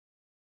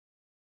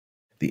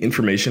The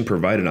information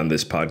provided on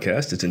this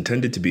podcast is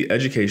intended to be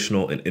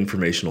educational and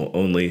informational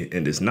only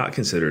and is not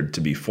considered to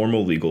be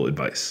formal legal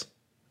advice.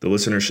 The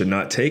listener should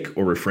not take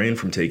or refrain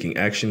from taking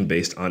action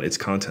based on its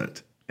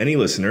content. Any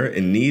listener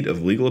in need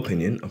of legal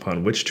opinion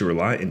upon which to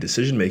rely in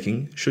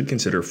decision-making should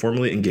consider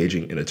formally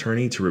engaging an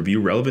attorney to review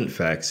relevant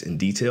facts in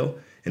detail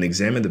and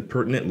examine the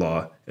pertinent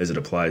law as it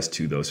applies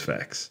to those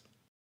facts.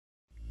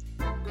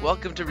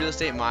 Welcome to Real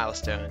Estate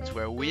Milestones,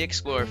 where we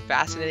explore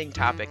fascinating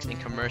topics in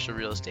commercial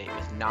real estate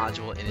with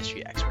knowledgeable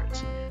industry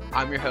experts.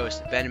 I'm your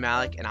host, Ben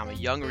Malik, and I'm a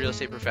young real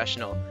estate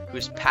professional who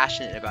is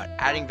passionate about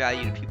adding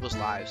value to people's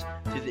lives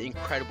through the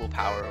incredible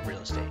power of real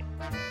estate.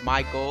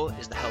 My goal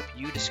is to help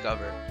you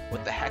discover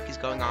what the heck is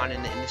going on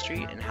in the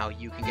industry and how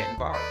you can get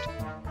involved.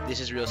 This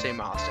is Real Estate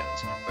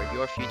Milestones, where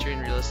your future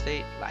in real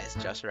estate lies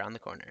just around the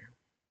corner.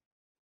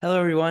 Hello,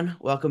 everyone.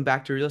 Welcome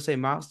back to Real Estate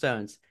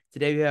Milestones.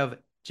 Today we have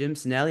Jim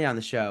Cinelli on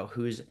the show,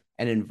 who's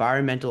an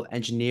environmental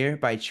engineer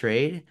by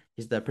trade.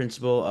 He's the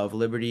principal of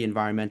Liberty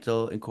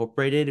Environmental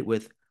Incorporated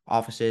with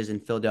offices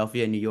in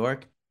Philadelphia and New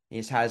York. He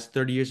has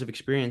 30 years of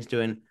experience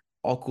doing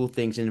all cool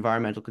things in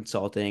environmental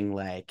consulting,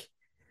 like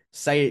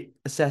site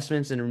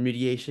assessments and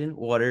remediation,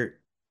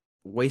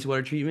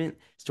 wastewater treatment,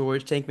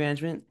 storage tank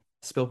management,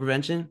 spill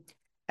prevention.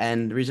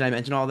 And the reason I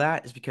mention all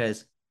that is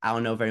because I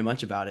don't know very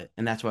much about it,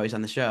 and that's why he's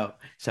on the show.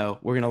 So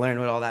we're going to learn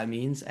what all that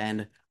means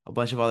and a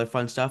bunch of other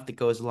fun stuff that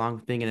goes along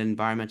with being an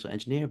environmental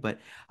engineer. But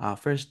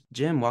first,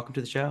 Jim, welcome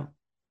to the show.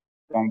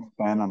 Thanks,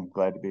 Ben. I'm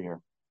glad to be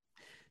here.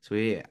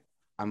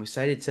 I'm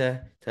excited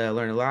to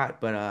learn a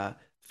lot, but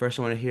first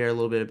I want to hear a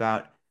little bit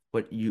about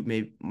what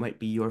might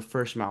be your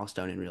first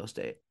milestone in real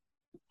estate.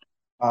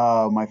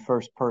 My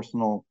first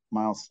personal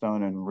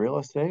milestone in real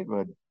estate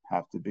would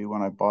have to be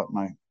when I bought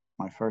my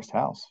first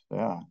house.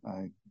 Yeah,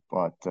 I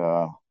bought.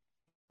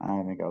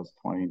 I think I was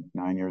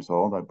 29 years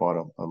old. I bought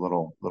a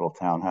little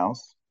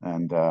townhouse,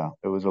 and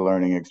it was a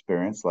learning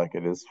experience, like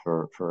it is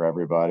for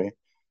everybody.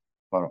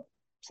 But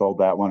sold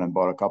that one and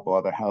bought a couple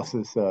other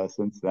houses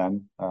since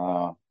then.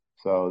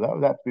 So that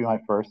would have to be my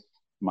first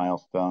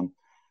milestone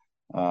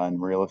in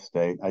real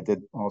estate. I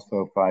did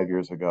also 5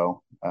 years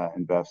ago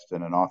invest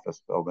in an office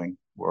building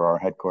where our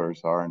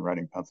headquarters are in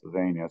Reading,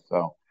 Pennsylvania.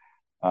 So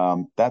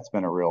that's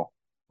been a real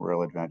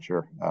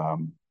adventure.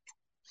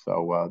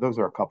 So those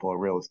are a couple of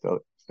real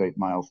estate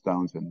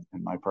milestones in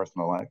my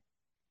personal life.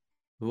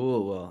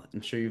 Cool. Well, I'm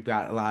sure you've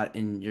got a lot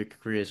in your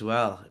career as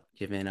well,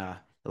 given the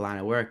line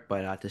of work.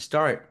 But to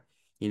start,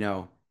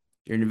 you're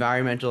an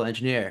environmental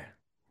engineer.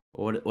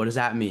 What does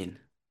that mean?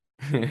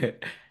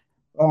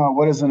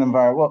 What is an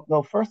environment?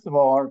 Well, first of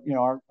all,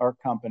 our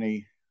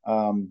company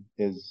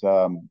is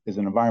an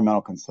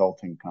environmental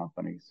consulting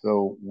company.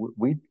 So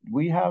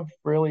we have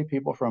really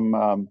people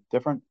from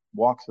different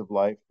walks of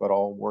life, but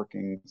all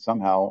working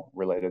somehow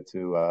related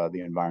to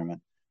the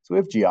environment. So we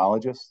have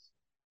geologists,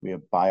 we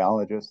have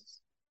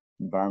biologists,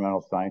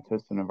 environmental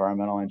scientists, and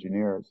environmental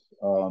engineers.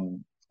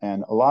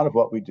 And a lot of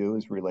what we do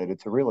is related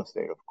to real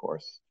estate, of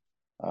course.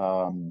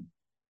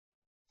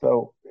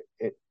 So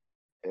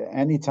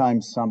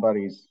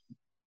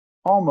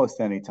almost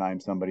anytime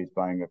somebody's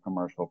buying a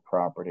commercial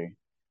property,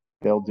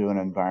 they'll do an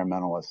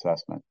environmental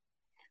assessment.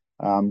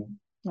 And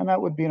that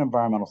would be an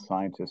environmental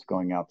scientist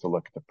going out to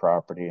look at the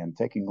property and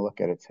taking a look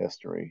at its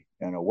history.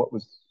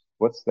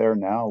 What's there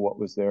now? What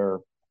was there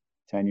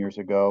 10 years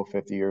ago,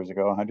 50 years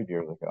ago, 100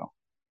 years ago?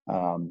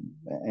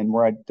 And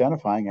we're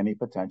identifying any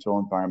potential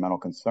environmental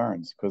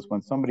concerns, because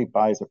when somebody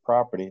buys a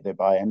property, they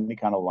buy any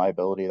kind of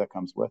liability that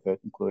comes with it,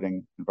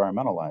 including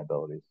environmental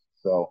liabilities.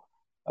 So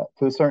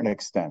to a certain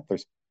extent,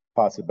 there's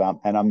possible,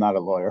 and I'm not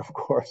a lawyer, of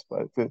course,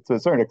 but to a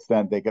certain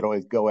extent, they could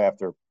always go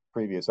after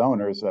previous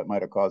owners that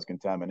might have caused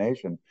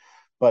contamination,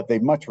 but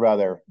they'd much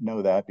rather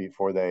know that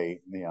before they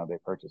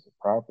purchase a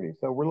property.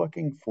 So we're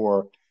looking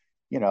for,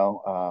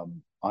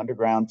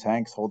 underground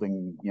tanks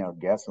holding,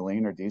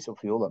 gasoline or diesel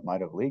fuel that might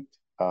have leaked,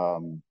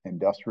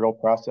 industrial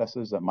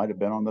processes that might have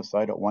been on the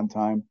site at one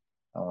time.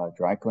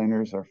 Dry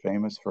cleaners are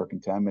famous for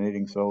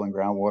contaminating soil and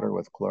groundwater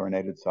with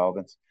chlorinated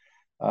solvents.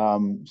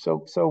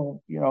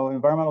 So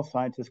environmental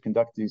scientists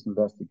conduct these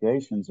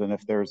investigations, and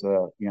if there's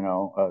a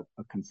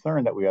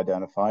concern that we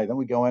identify, then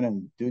we go in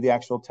and do the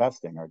actual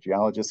testing. Our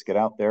geologists get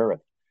out there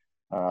with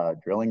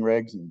drilling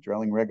rigs and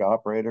drilling rig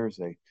operators.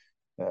 They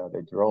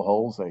drill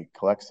holes, they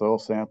collect soil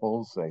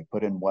samples, they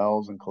put in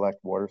wells and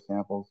collect water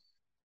samples.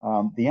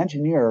 The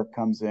engineer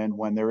comes in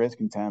when there is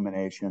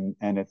contamination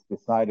and it's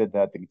decided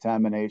that the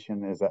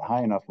contamination is at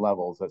high enough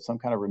levels that some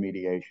kind of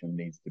remediation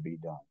needs to be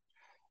done.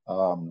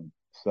 And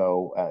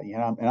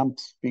I'm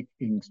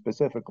speaking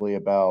specifically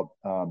about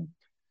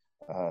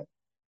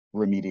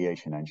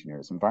remediation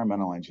engineers,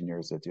 environmental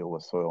engineers that deal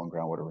with soil and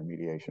groundwater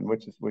remediation,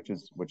 which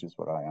is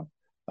what I am.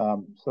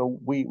 So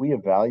we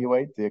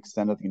evaluate the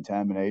extent of the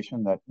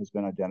contamination that has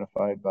been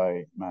identified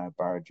by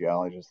our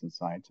geologists and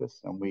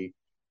scientists, and we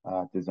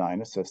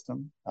design a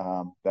system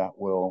that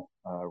will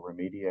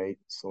remediate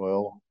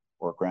soil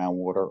or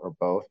groundwater or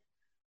both,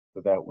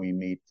 so that we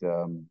meet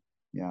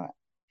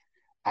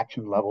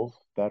action levels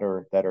that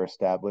are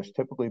established,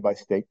 typically by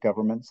state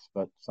governments,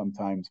 but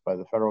sometimes by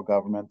the federal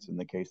government in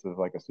the case of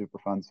like a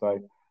Superfund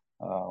site,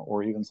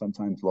 or even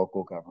sometimes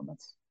local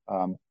governments.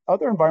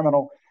 Other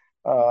environmental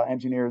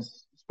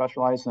engineers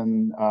specialize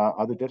in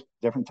other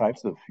different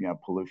types of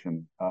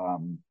pollution,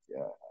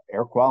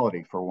 air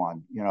quality for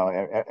one.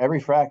 Every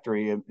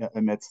factory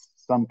emits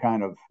some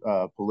kind of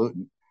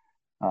pollutant.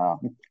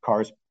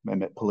 Cars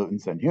emit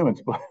pollutants and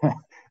humans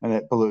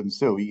emit pollutants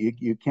too.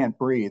 You can't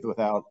breathe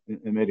without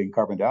emitting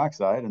carbon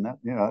dioxide, and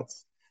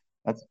that's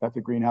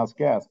a greenhouse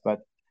gas.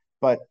 But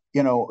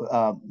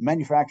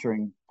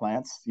manufacturing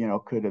plants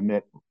could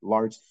emit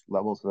large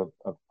levels of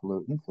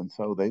pollutants, and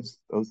so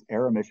those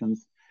air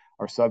emissions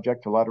are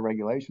subject to a lot of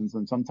regulations,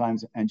 and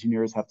sometimes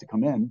engineers have to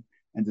come in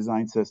and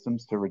design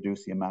systems to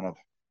reduce the amount of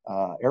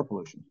air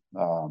pollution,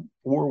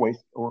 or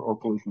waste or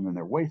pollution in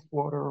their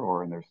wastewater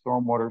or in their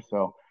stormwater.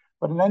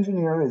 But an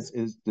engineer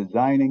is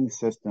designing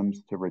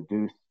systems to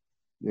reduce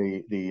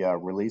the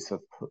release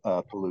of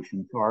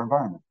pollution to our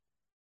environment.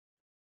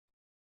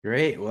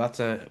 Great. Well, that's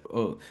a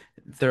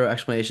thorough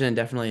explanation, and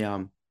definitely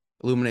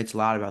illuminates a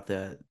lot about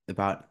the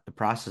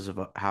process of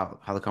how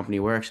the company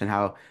works and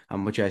how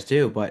what you guys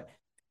do. But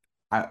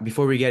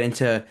before we get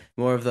into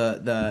more of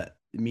the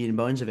meat and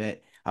bones of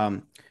it,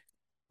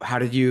 how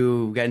did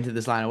you get into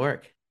this line of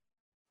work?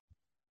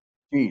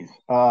 Geez,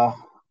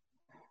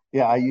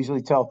 yeah, I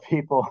usually tell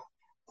people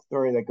a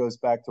story that goes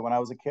back to when I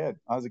was a kid.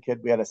 I was a kid.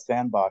 We had a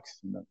sandbox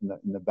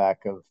in the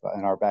back of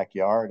in our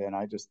backyard, and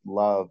I just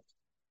loved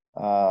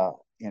uh,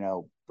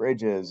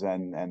 bridges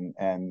and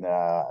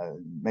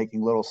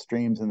making little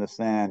streams in the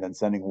sand and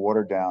sending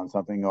water down.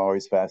 Something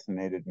always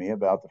fascinated me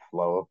about the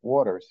flow of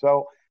water.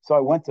 So I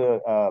went to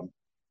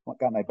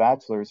got my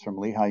bachelor's from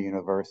Lehigh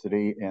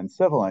University in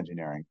civil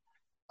engineering.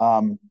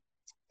 Um,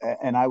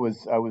 and I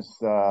was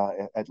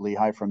at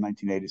Lehigh from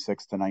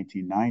 1986 to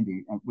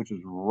 1990, which was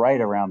right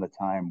around the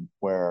time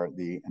where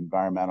the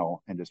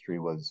environmental industry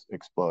was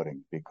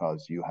exploding,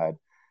 because you had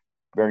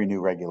very new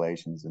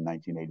regulations in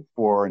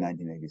 1984 and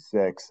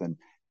 1986,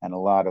 and a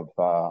lot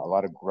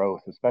of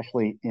growth,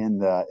 especially in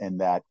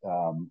that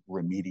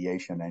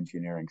remediation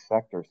engineering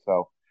sector.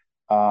 So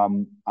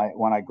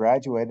when I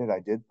graduated, I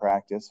did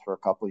practice for a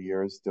couple of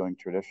years doing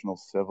traditional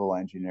civil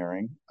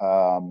engineering,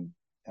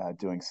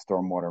 doing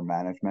stormwater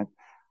management.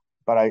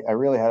 But I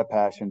really had a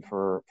passion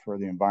for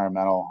the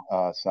environmental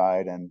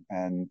side,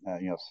 and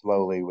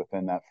slowly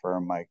within that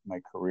firm, my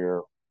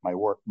career, my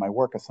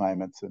work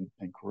assignments and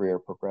career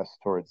progressed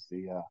towards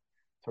the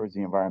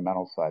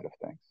environmental side of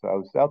things. So I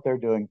was out there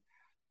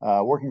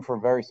working for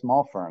a very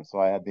small firm, so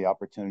I had the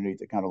opportunity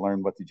to kind of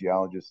learn what the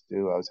geologists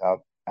do. I was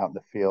out in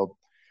the field,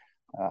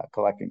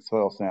 collecting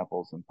soil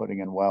samples and putting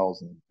in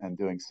wells and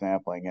doing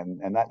sampling.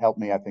 And that helped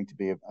me, I think, to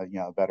be a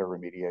better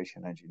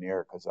remediation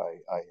engineer, because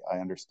I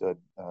understood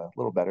a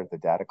little better the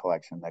data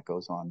collection that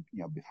goes on,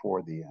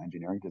 before the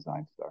engineering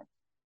design starts.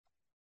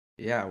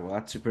 Yeah, well,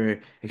 that's super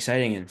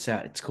exciting, and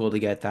it's cool to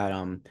get that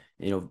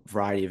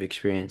variety of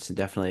experience, and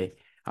definitely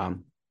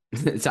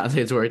it sounds like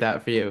it's worked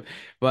out for you.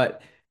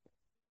 But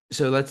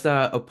so let's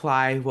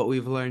apply what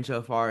we've learned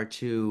so far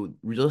to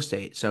real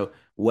estate. So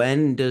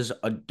when does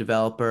a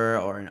developer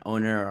or an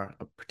owner or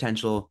a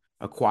potential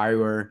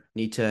acquirer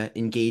need to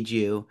engage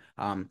you?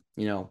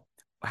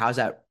 How's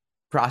that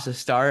process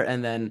start?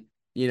 And then,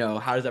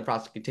 how does that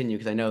process continue?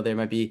 Because I know there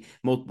might be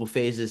multiple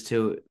phases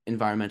to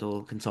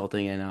environmental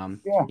consulting and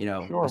Yeah,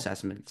 sure.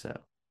 assessment. So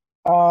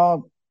Uh,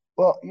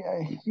 well,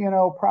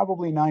 yeah,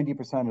 probably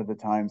 90% of the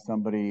time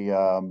somebody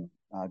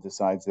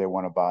decides they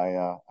want to buy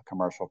a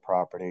commercial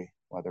property,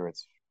 whether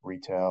it's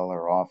retail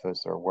or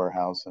office or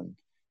warehouse, and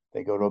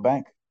they go to a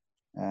bank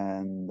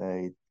and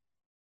they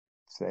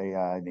say,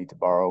 I need to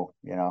borrow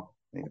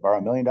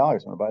 $1 million. I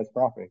want to buy this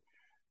property.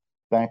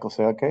 Bank will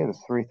say, okay,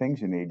 there's three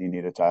things you need. You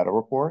need a title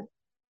report.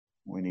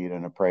 We need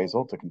an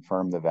appraisal to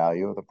confirm the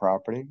value of the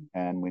property,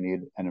 and we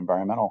need an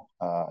environmental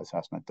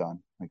assessment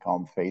done. We call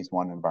them phase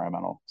one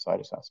environmental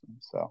site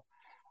assessments. So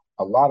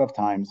a lot of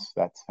times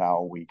that's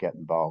how we get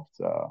involved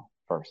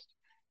first.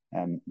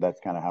 And that's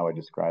kind of how I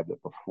described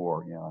it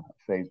before,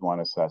 phase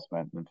one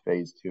assessment, and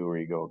phase two, where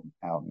you go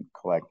out and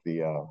collect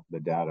the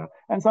data.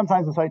 And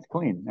sometimes the site's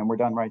clean and we're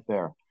done right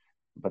there.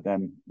 But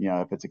then,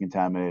 if it's a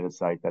contaminated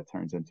site, that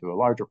turns into a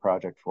larger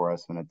project for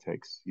us, and it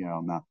takes,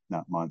 not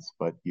months,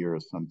 but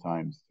years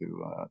sometimes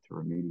to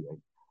remediate.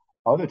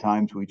 Other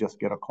times we just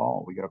get a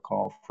call. We get a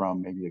call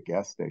from maybe a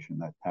gas station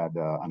that had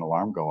an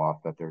alarm go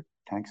off that their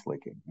tank's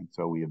leaking, and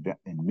so we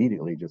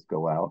immediately just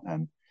go out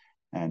and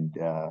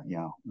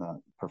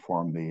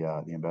perform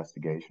the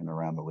investigation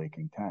around the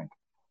leaking tank.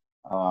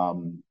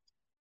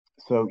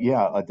 So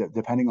yeah,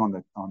 depending on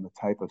the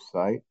type of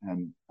site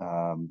and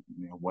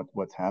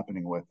what's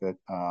happening with it,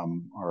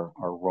 our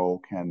role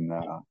can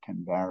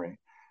vary.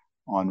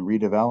 On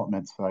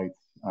redevelopment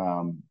sites,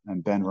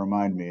 and Ben,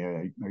 remind me,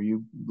 are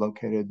you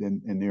located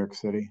in New York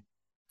City?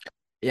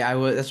 yeah, I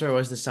was that's where I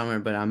was this summer,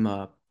 but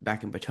I'm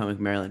back in Potomac,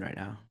 Maryland right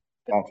now.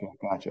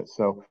 Gotcha.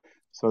 So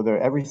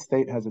every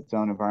state has its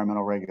own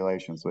environmental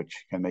regulations,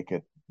 which can make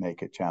it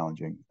make it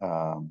challenging.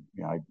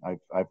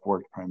 I've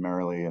worked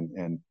primarily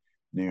in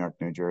New York,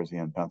 New Jersey,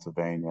 and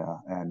Pennsylvania,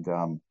 and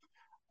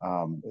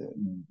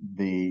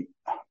the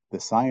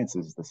science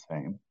is the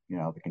same.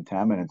 The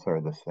contaminants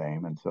are the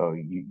same, and so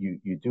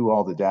you do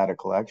all the data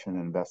collection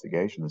and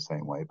investigation the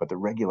same way, but the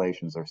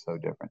regulations are so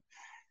different,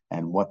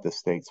 and what the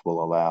states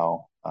will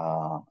allow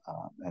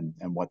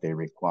and what they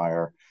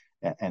require,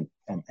 and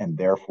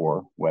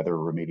therefore whether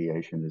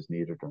remediation is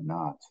needed or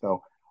not.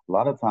 So a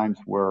lot of times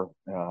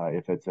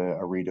if it's a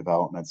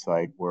redevelopment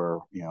site, we're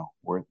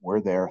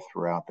there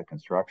throughout the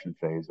construction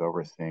phase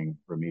overseeing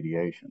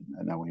remediation,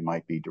 and then we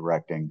might be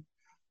directing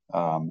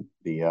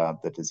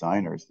the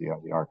designers, the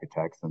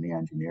architects, and the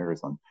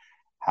engineers on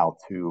how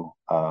to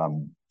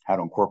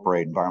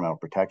incorporate environmental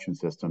protection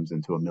systems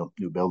into a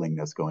new building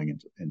that's going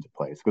into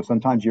place. Because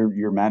sometimes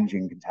you're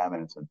managing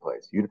contaminants in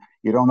place. You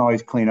don't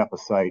always clean up a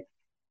site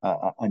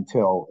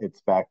until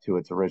it's back to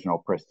its original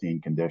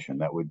pristine condition.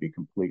 That would be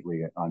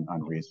completely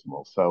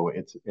unreasonable. So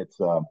it's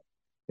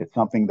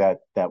something that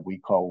we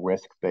call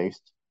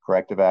risk-based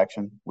corrective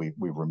action. We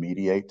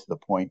remediate to the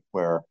point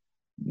where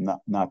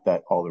not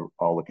that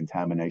all the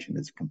contamination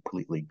is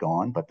completely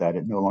gone, but that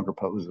it no longer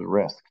poses a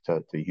risk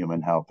to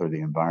human health or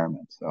the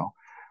environment. So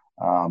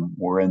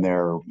we're in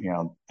there,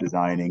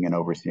 designing and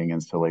overseeing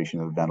installation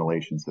of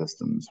ventilation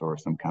systems or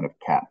some kind of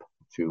cap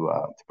to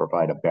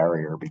provide a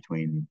barrier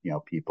between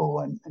people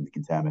and the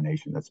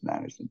contamination that's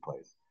managed in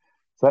place.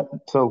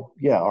 So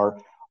yeah,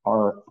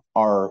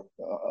 our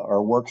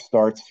work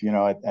starts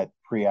at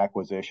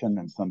pre-acquisition,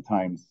 and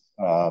sometimes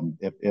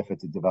if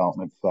it's a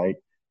development site,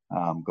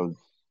 goes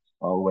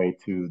all the way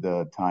to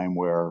the time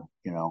where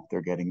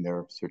they're getting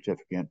their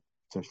certificate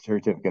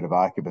of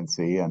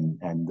occupancy,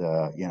 and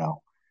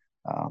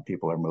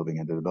people are moving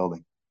into the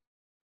building.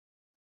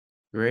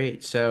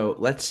 Great. So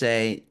let's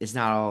say it's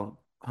not all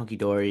hunky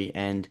dory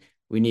and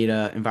we need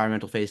a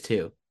environmental phase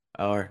 2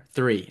 or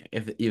 3,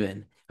 if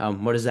even.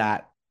 What does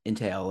that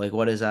entail? Like,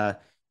 what is a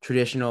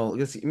traditional?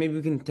 Maybe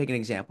we can take an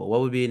example.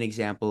 What would be an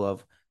example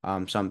of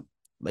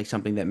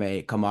something that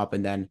may come up,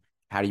 and then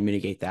how do you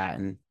mitigate that?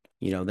 And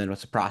then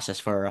what's the process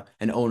for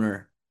an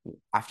owner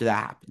after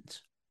that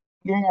happens?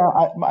 Yeah,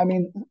 I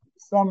mean,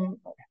 some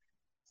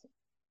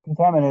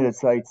contaminated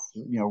sites,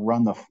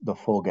 run the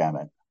full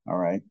gamut. All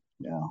right.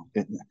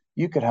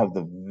 You could have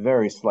the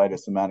very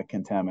slightest amount of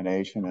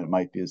contamination, and it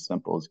might be as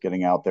simple as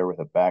getting out there with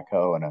a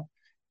backhoe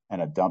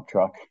and a dump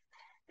truck,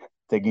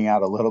 digging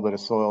out a little bit of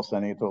soil,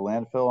 sending it to a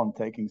landfill, and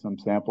taking some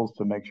samples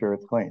to make sure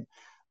it's clean.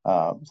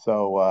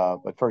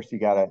 But first you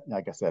gotta,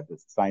 like I said, the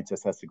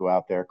scientist has to go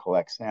out there,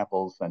 collect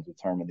samples, and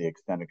determine the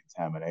extent of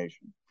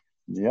contamination.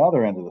 The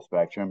other end of the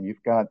spectrum,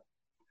 you've got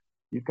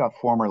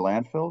former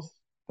landfills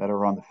that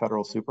are on the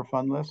federal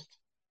Superfund list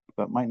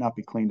that might not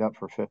be cleaned up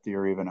for 50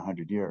 or even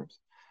 100 years,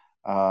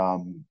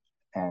 and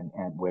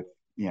with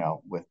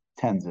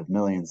tens of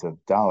millions of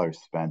dollars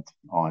spent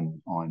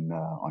on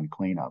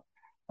cleanup,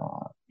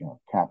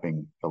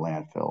 capping the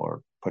landfill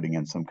or putting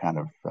in some kind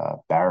of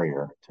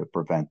barrier to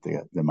prevent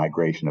the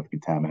migration of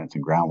contaminants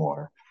in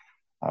groundwater.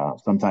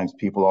 Sometimes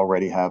people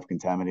already have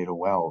contaminated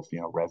wells,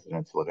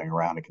 residents living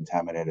around a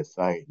contaminated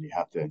site, and you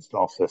have to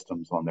install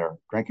systems on their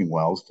drinking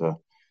wells to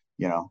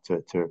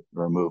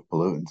remove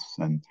pollutants.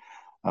 And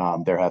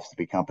there has to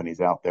be companies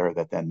out there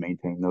that then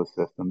maintain those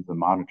systems and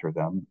monitor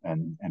them,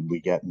 and we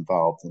get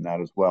involved in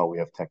that as well. We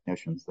have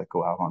technicians that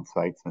go out on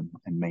sites and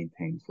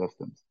maintain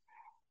systems.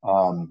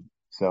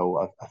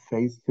 So a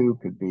phase 2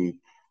 could be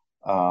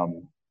a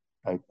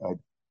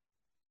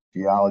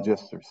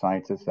geologists or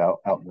scientists out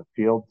in the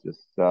field,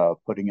 just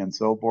putting in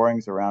soil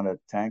borings around a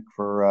tank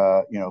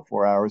for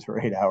 4 hours or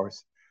 8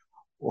 hours,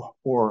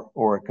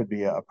 or it could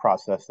be a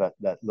process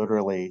that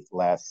literally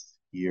lasts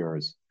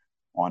years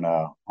on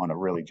a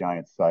really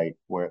giant site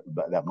where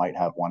that might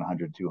have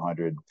 100,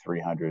 200,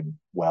 300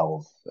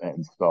 wells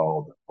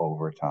installed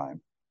over time.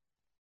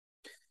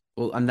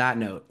 Well, on that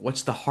note,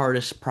 what's the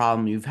hardest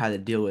problem you've had to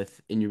deal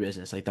with in your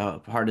business? Like the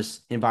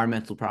hardest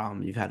environmental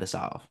problem you've had to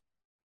solve?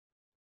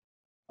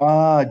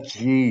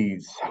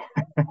 Geez.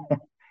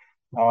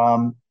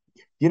 One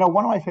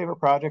of my favorite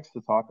projects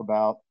to talk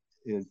about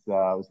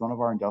was one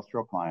of our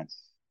industrial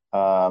clients.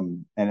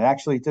 And it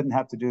actually didn't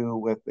have to do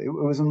with, it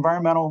was an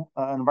environmental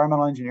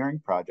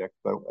engineering project,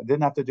 but it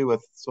didn't have to do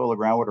with soil or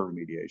groundwater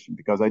remediation,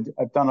 because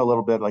I've done a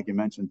little bit, like you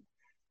mentioned,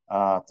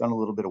 I've done a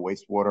little bit of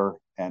wastewater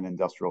and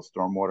industrial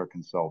stormwater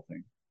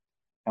consulting.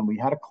 And we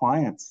had a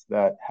client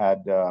that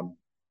had a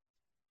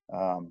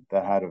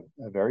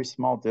very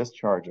small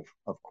discharge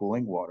of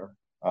cooling water,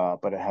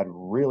 but it had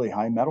really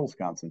high metals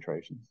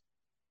concentrations.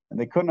 And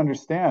they couldn't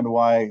understand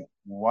why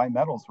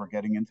metals were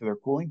getting into their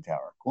cooling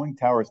tower. Cooling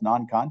tower is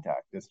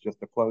non-contact. It's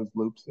just a closed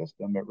loop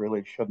system. It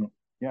really shouldn't,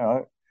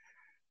 so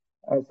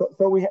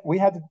we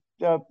had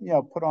to,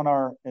 put on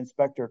our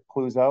Inspector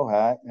Clouseau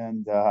hat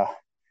and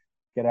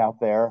get out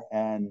there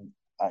and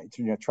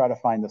try to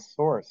find the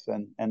source.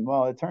 And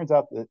well, it turns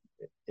out that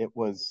it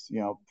was,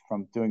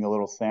 from doing a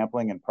little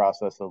sampling and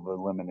process of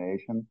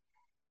elimination,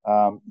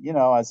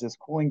 as this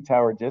cooling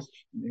tower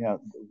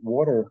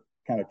water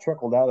kind of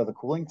trickled out of the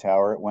cooling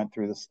tower, it went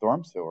through the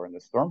storm sewer, and the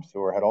storm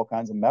sewer had all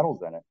kinds of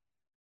metals in it.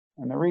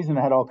 And the reason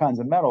it had all kinds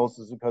of metals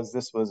is because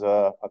this was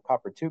a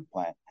copper tube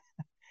plant.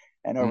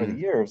 And over the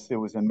years, it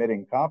was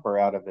emitting copper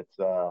out of its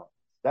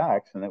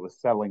stacks, and it was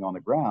settling on the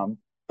ground,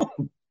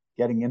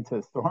 getting into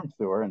the storm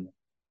sewer. And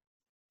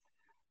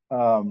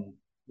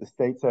the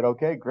state said,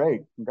 okay,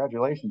 great,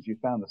 congratulations, you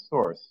found the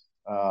source.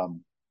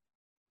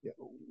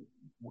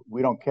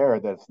 We don't care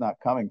that it's not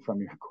coming from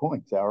your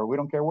cooling tower. We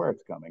don't care where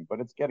it's coming, but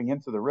it's getting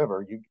into the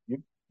river.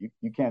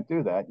 You can't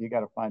do that. You got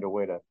to find a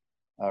way to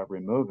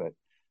remove it.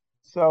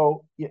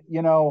 So,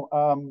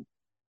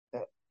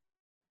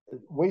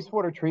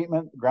 wastewater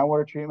treatment,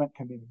 groundwater treatment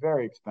can be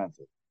very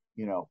expensive.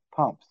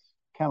 Pumps,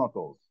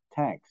 chemicals,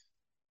 tanks,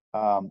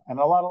 and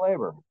a lot of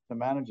labor to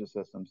manage the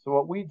system. So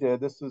what we did,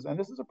 this is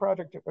a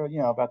project,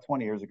 about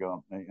 20 years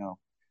ago,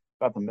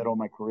 about the middle of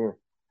my career.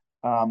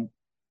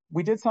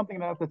 We did something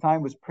that at the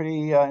time was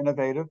pretty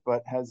innovative,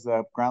 but has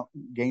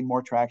gained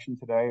more traction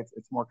today.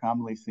 It's more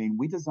commonly seen.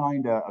 We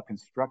designed a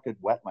constructed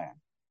wetland,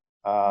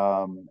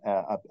 a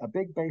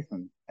big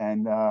basin,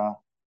 and to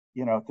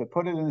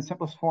put it in the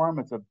simplest form,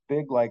 it's a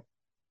big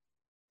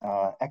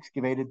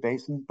excavated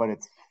basin, but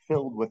it's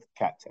filled with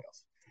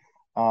cattails.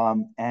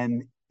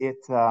 And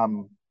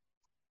so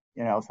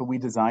we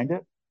designed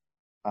it.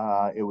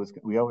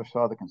 We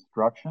oversaw the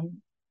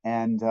construction,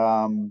 and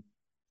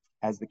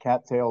as the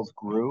cattails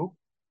grew,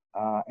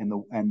 and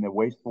the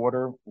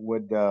wastewater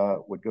would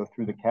go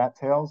through the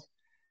cattails,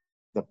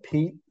 the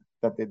peat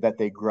that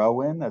they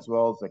grow in, as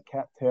well as the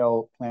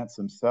cattail plants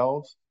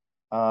themselves,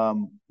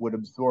 would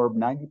absorb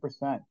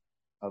 90%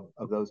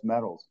 of those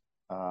metals.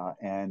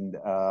 And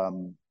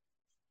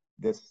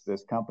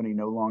this company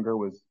no longer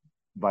was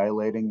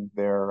violating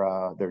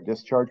their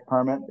discharge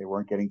permit. They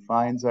weren't getting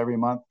fines every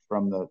month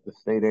from the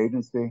state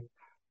agency.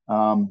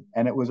 And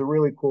it was a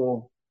really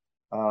cool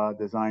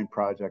design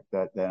project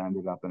that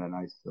ended up in a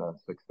nice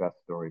success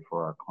story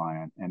for our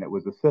client. And it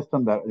was a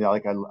system that,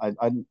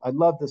 I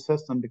love the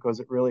system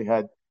because it really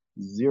had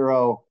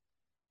zero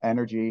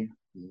energy,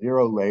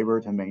 zero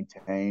labor to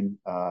maintain,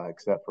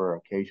 except for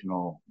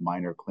occasional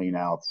minor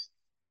cleanouts.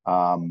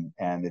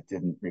 And it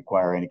didn't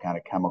require any kind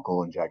of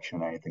chemical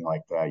injection or anything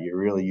like that. You're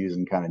really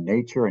using kind of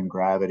nature and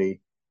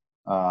gravity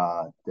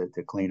to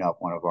clean up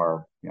one of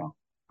our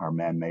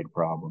man-made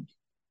problems.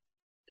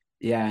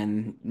 Yeah,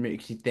 and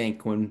makes you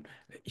think when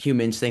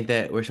humans think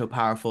that we're so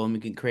powerful and we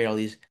can create all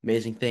these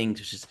amazing things,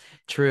 which is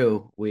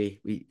true, we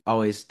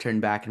always turn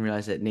back and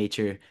realize that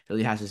nature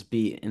really has this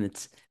beat in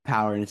its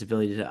power and its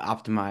ability to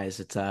optimize.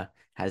 It's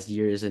has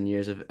years and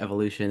years of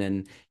evolution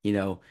and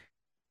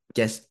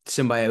guess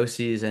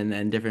symbioses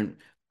and different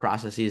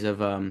processes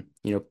of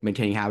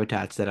maintaining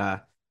habitats that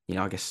I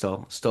guess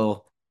still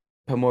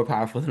more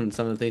powerful than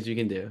some of the things we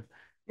can do.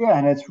 Yeah,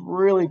 and it's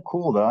really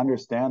cool to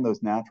understand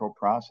those natural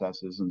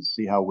processes and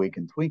see how we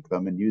can tweak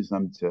them and use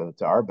them to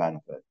our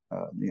benefit.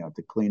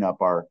 To clean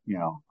up our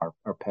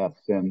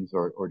past sins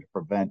or to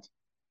prevent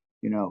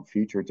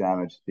future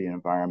damage to the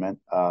environment.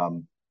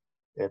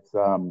 That's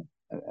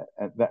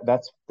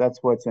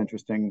what's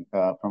interesting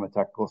from a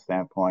technical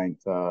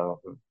standpoint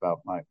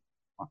about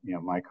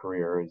my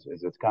career is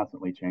it's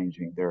constantly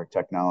changing. There are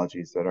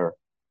technologies that are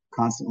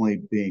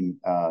constantly being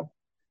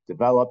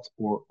developed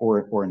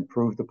or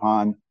improved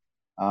upon.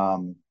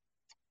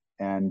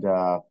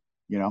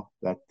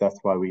 That's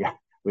why we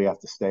have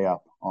to stay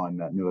up on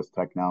newest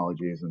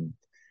technologies,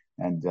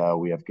 and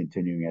we have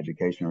continuing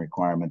education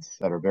requirements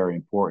that are very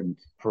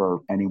important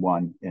for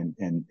anyone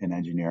in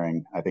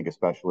engineering. I think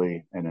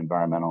especially in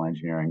environmental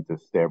engineering to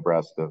stay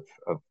abreast of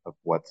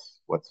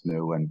what's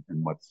new and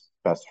what's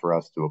best for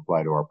us to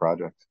apply to our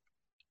projects.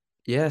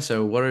 Yeah,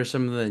 so what are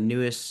some of the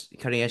newest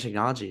cutting edge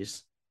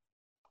technologies?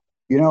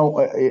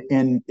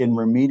 In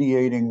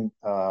remediating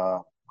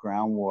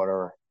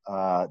groundwater,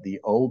 the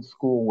old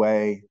school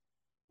way,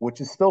 which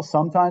is still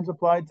sometimes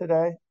applied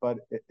today, but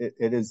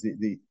it is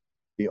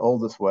the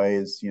oldest way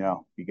is,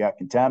 you got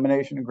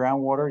contamination in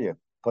groundwater, you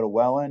put a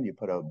well in, you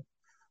put a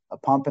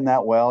pump in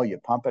that well, you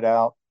pump it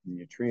out, and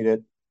you treat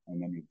it,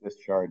 and then you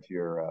discharge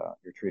your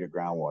treated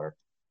groundwater.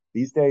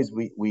 These days,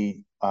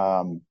 we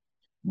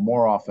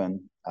more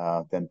often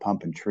than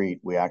pump and treat,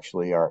 we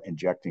actually are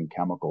injecting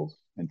chemicals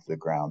into the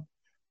ground.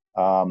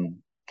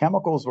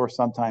 Chemicals or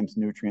sometimes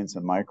nutrients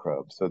and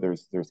microbes. So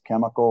there's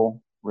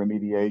chemical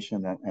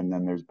remediation and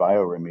then there's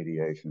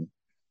bioremediation.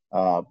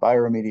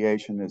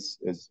 Bioremediation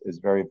is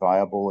very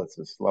viable. It's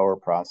a slower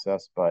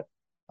process, but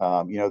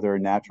there are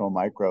natural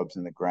microbes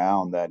in the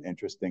ground that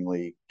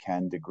interestingly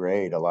can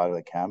degrade a lot of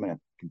the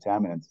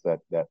contaminants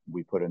that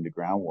we put into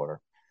groundwater.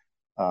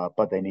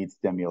 But they need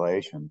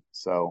stimulation.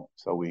 So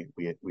we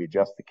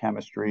adjust the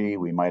chemistry.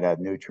 We might add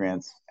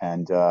nutrients,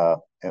 and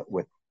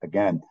with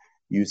again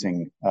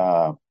using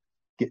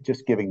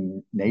just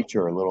giving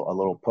nature a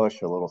little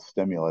push, a little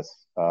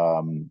stimulus.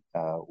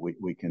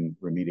 We can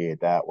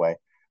remediate that way.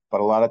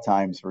 But a lot of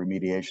times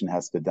remediation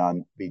has to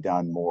be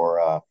done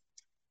more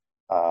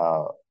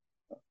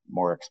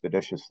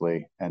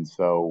expeditiously, and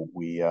so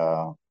we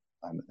in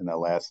the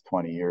last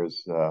 20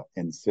 years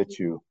in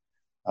situ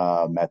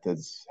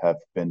methods have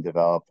been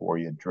developed where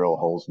you drill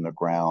holes in the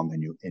ground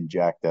and you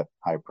inject at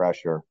high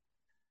pressure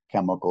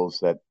chemicals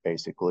that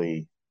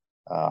basically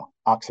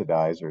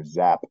oxidize or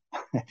zap,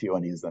 if you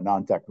want to use the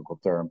non-technical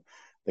term,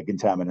 the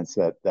contaminants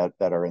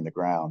that are in the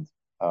ground.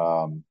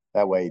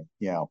 That way,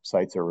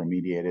 sites are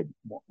remediated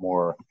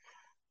more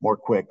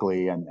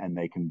quickly, and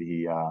they can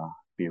be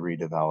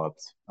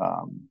redeveloped.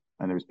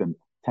 And there's been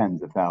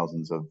tens of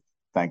thousands of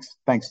thanks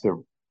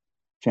to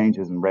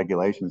changes in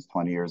regulations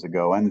 20 years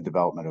ago and the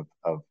development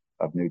of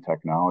new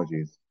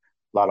technologies.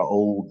 A lot of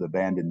old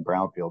abandoned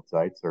brownfield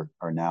sites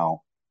are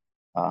now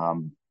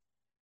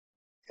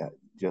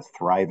just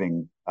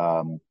thriving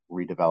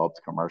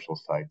redeveloped commercial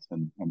sites,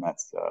 and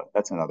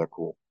that's another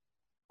cool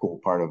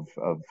part of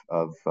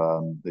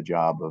the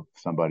job of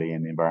somebody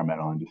in the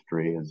environmental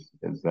industry is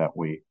that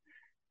we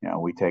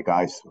take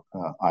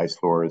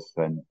eyesores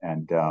and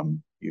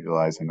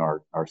utilizing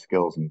our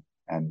skills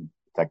and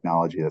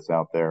technology that's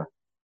out there,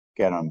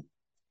 get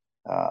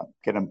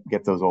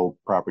those old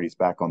properties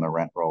back on the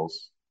rent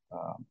rolls.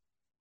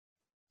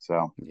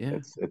 So yeah,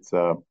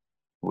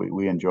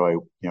 we enjoy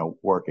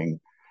working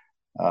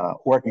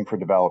for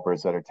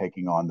developers that are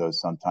taking on those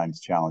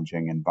sometimes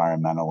challenging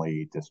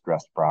environmentally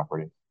distressed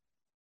properties.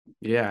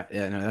 Yeah,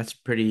 no, that's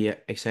pretty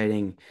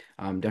exciting.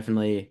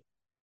 Definitely,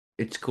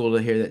 it's cool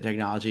to hear that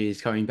technology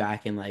is coming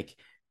back and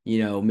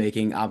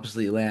making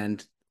obsolete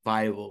land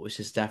viable, which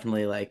is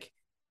definitely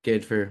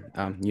good for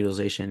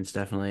utilization. It's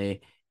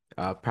definitely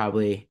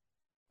probably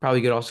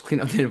good also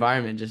clean up the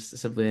environment just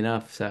simply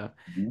enough. So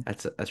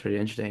that's pretty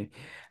interesting.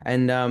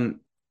 And I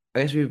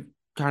guess we've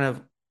kind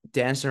of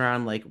danced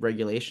around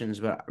regulations,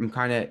 but I'm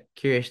kind of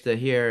curious to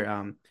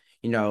hear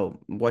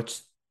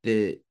what's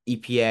the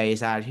EPA, is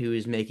that who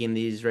is making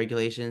these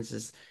regulations?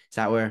 Is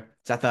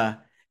that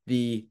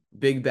the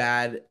big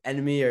bad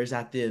enemy, or is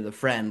that the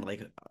friend?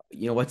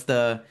 What's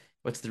the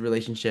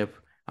relationship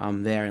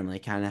there,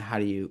 and kind of how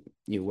do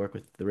you work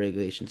with the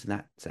regulations in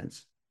that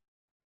sense?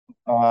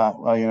 Well,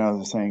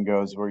 the saying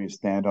goes, where you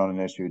stand on an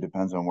issue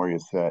depends on where you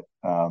sit.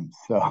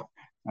 So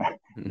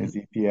is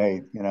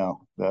EPA,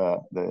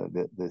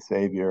 the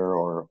savior,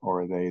 or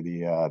are they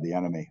the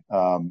enemy?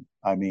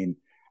 I mean,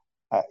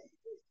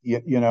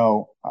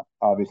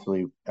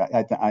 obviously,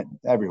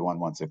 everyone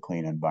wants a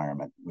clean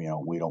environment. We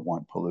don't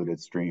want polluted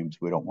streams.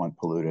 We don't want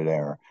polluted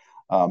air.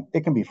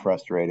 It can be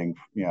frustrating,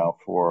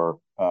 for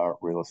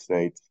real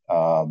estate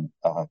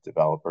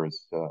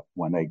developers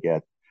when they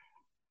get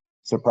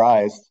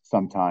surprised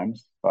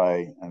sometimes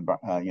by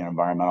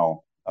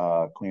environmental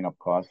cleanup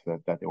costs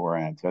that they were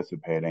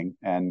anticipating.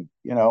 And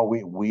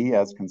we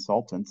as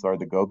consultants are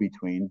the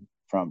go-between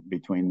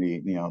between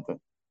the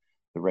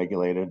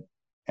regulated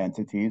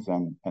entities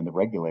and the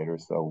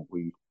regulators. So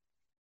we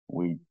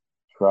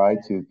try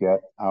to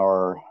get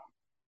our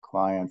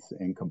clients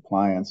in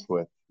compliance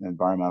with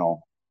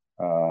environmental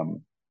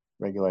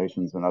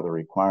regulations and other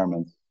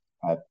requirements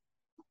at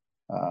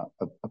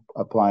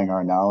applying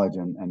our knowledge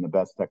and the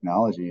best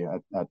technology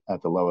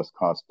at the lowest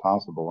cost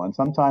possible. And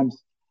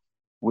sometimes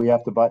we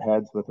have to butt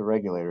heads with the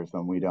regulators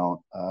when we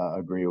don't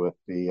agree with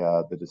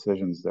the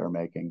decisions they're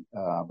making.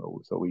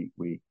 So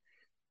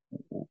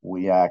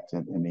we act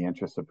in the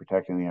interest of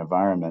protecting the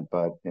environment,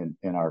 but in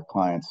our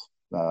clients'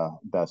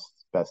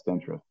 best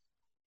interest,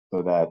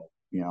 so that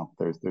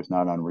there's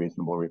not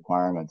unreasonable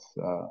requirements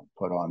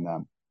put on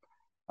them.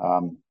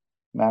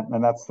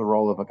 And that's the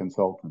role of a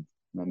consultant.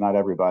 And not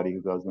everybody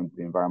who goes into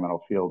the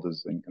environmental field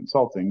is in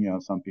consulting.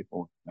 Some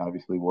people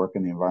obviously work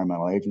in the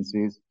environmental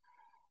agencies.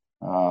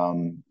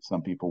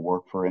 Some people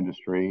work for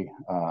industry.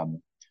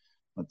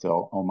 But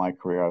all my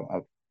career,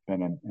 I've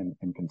been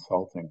in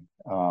consulting.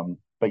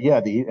 But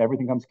yeah,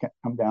 everything comes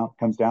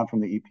down from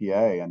the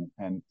EPA,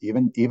 and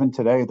even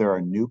today there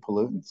are new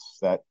pollutants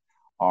that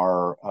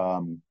are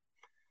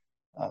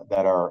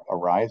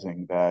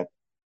arising that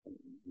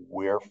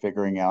we're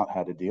figuring out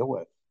how to deal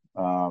with.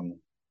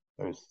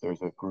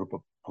 There's a group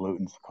of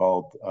pollutants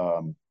called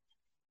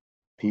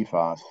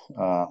PFAS,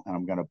 and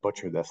I'm going to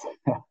butcher this,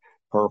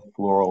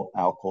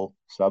 perfluoroalkyl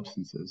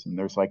substances, and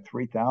there's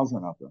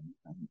 3,000 of them,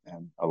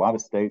 and a lot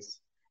of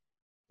states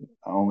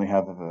only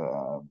have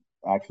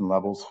action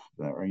levels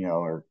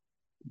or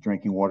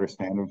drinking water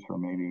standards for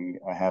maybe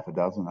a half a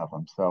dozen of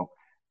them. So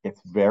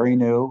it's very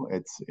new.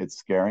 It's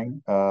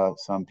scaring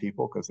some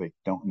people because they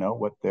don't know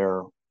what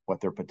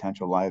their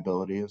potential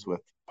liability is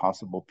with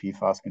possible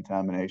PFAS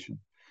contamination.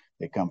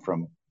 They come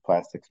from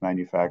plastics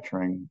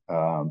manufacturing,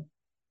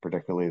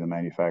 particularly the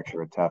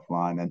manufacturer of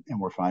Teflon, and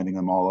we're finding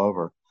them all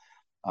over.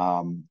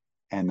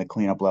 And the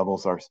cleanup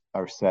levels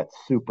are set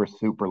super,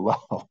 super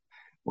low.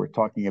 We're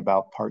talking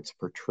about parts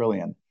per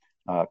trillion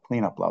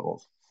cleanup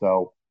levels.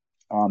 So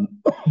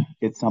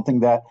it's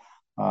something that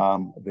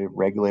the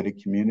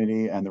regulated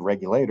community and the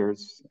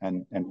regulators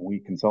and we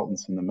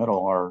consultants in the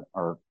middle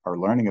are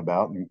learning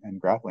about and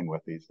grappling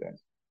with these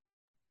days.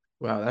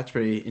 Wow, that's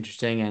pretty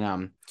interesting,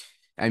 and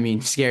I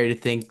mean, scary to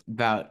think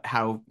about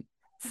how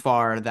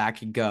far that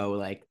could go.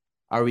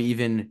 Do we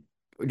even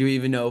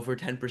know if we're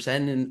 10%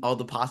 in all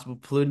the possible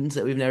pollutants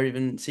that we've never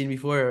even seen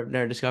before or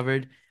never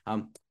discovered?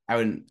 I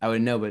wouldn't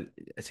know, but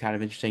it's kind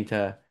of interesting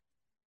to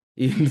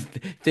even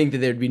think that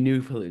there'd be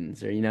new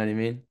pollutants, or you know what I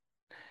mean?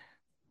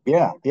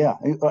 Yeah, yeah.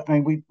 I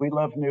mean, we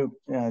love new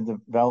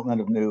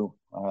development of new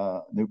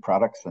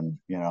products, and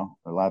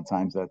a lot of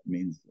times that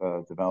means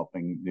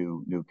developing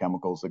new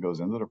chemicals that goes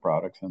into the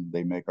products, and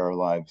they make our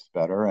lives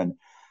better. And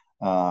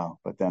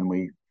but then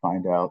we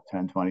find out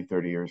 10, 20,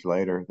 30 years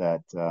later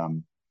that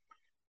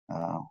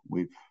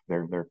we've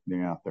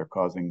they're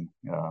causing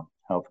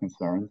health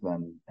concerns,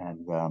 and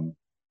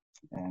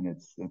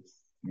it's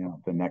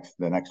the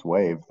next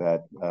wave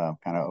that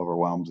kind of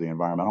overwhelms the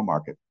environmental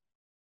market.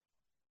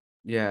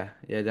 Yeah,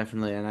 yeah,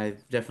 definitely. And I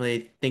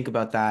definitely think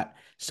about that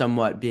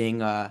somewhat being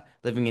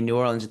living in New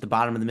Orleans at the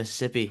bottom of the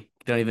Mississippi.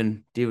 Don't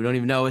even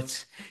know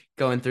what's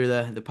going through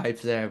the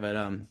pipes there, but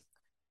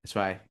that's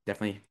why I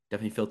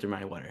definitely filter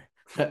my water.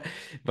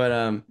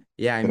 But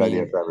yeah, I Good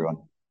idea mean, for everyone.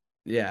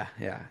 yeah,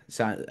 yeah.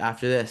 So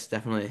after this,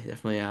 definitely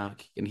gonna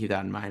keep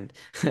that in mind.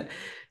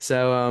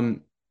 So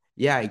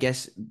yeah, I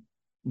guess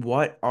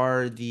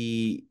do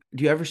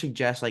you ever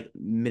suggest like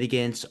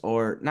mitigants,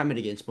 or not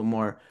mitigants, but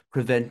more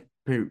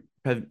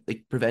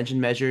like prevention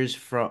measures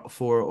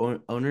for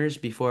owners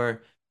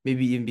before,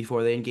 maybe even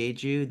before they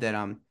engage you, that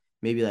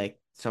maybe like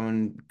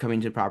someone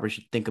coming to the property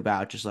should think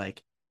about, just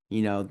like,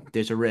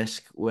 there's a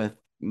risk with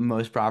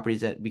most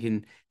properties that we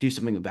can do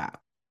something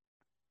about.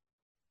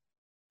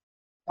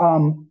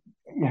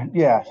 Yeah,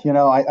 yeah,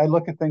 I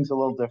look at things a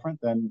little different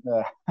than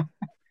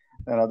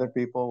other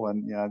people,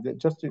 and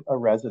just a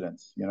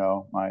residence.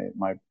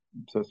 My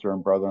sister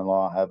and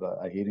brother-in-law have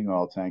a heating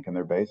oil tank in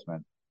their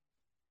basement,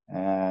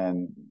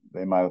 and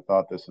they might have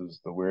thought this is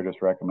the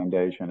weirdest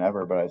recommendation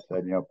ever, but I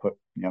said,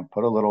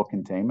 put a little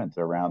containment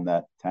around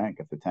that tank.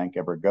 If the tank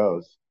ever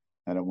goes,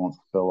 and it won't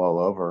spill all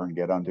over and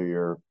get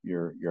under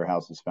your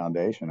house's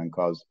foundation and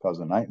cause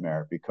a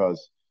nightmare.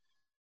 Because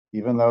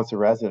even though it's a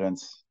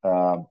residence,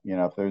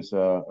 if there's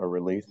a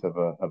release of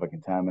a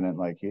contaminant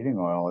like heating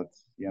oil,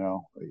 it's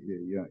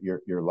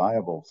you're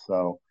liable.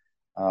 So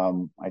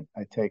I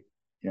take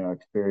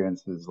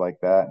experiences like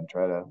that and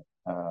try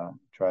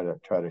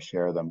to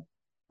share them.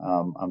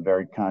 I'm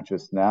very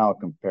conscious now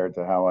compared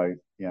to how I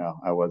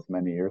was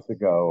many years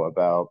ago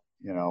about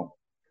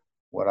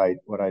what I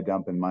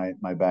dump in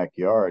my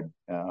backyard.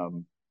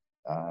 You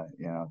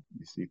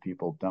see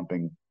people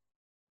dumping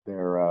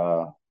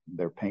their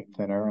their paint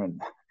thinner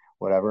and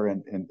whatever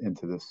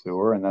into the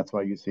sewer, and that's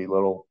why you see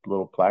little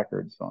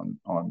placards on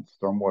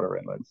stormwater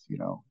inlets.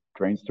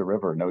 Drains to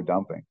river, no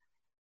dumping,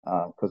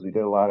 because we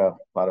did a lot of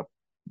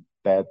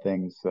bad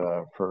things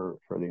for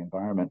the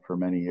environment for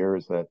many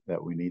years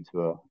that we need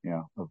to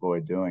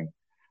avoid doing.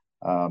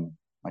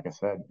 Like I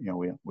said,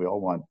 we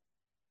all want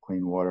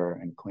clean water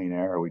and clean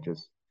air. We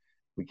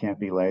can't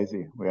be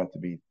lazy. We have to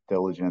be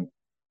diligent,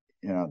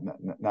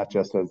 not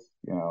just as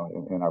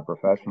in our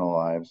professional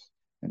lives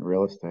in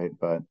real estate,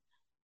 but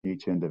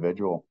each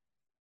individual.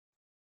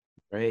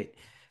 Right.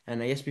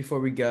 And I guess before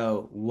we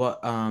go,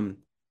 what or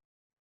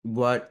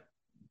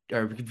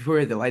before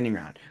we hit the lightning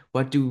round,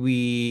 what should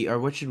we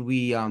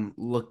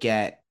look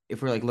at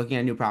if we're like looking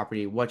at a new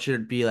property? What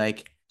should be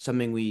like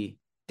something we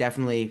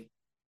definitely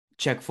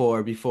check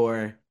for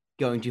before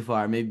going too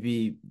far?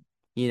 Maybe,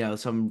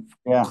 some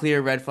Yeah,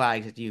 clear red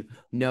flags that you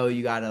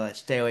gotta like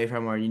stay away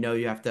from, or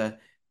you have to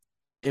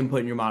input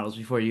in your models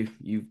before you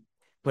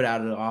put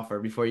out an offer,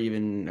 before you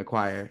even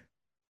acquire.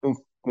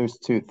 there's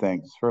two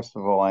things. First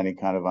of all, any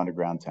kind of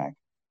underground tank.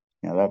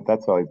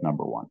 That's always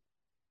number one.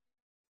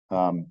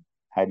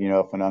 How do you know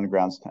if an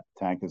underground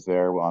tank is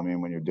there? Well, I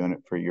mean, when you're doing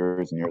it for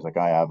years and years, like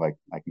I have, I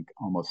can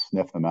almost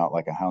sniff them out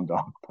like a hound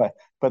dog.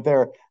 But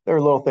there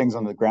are little things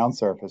on the ground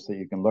surface that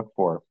you can look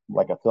for,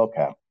 like a fill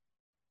cap.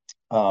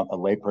 A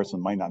layperson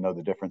might not know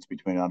the difference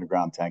between an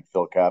underground tank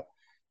fill cap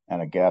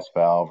and a gas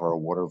valve or a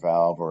water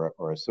valve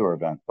or a sewer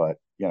vent. But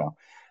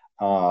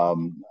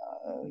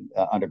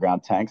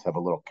underground tanks have a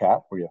little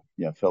cap where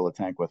you fill the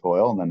tank with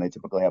oil, and then they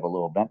typically have a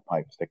little vent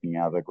pipe sticking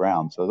out of the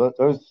ground. So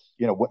those,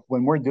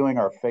 when we're doing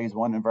our phase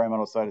one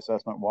environmental site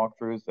assessment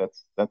walkthroughs,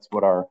 that's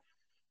what our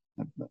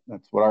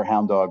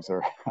hound dogs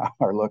are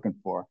are looking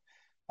for.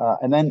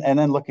 And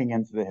then looking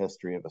into the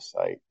history of a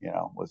site.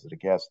 Was it a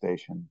gas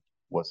station?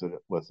 Was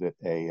it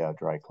a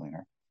dry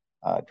cleaner?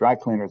 Dry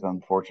cleaners,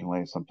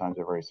 unfortunately, sometimes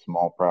are very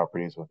small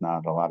properties with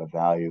not a lot of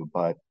value,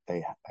 but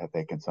they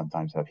can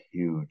sometimes have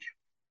huge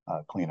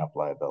cleanup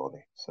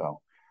liability. So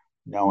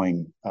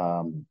knowing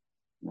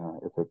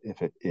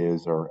if it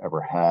is or ever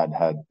had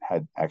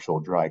actual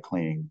dry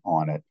cleaning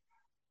on it,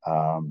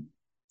 um,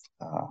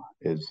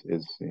 is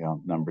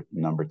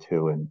number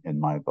two in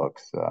my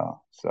books.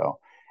 So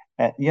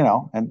and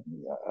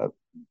a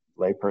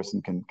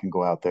layperson can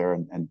go out there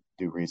and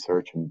do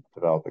research and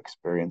develop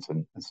experience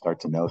and start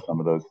to know some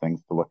of those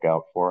things to look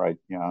out for. I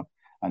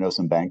know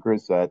some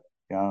bankers that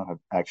have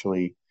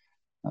actually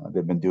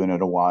they've been doing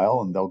it a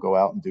while, and they'll go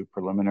out and do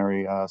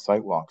preliminary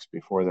site walks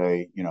before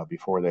they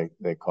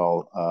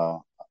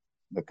call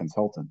the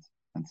consultant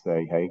and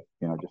say, hey,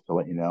 just to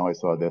let you know, I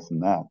saw this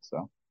and that.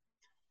 So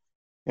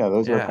yeah,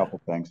 those are a Yeah. couple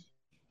things.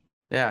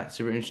 Yeah,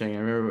 super interesting.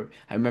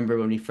 I remember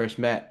when we first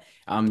met,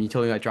 you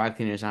told me about dry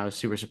cleaners and I was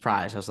super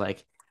surprised. I was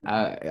like,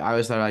 I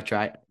always thought about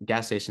dry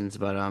gas stations,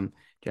 but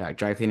yeah,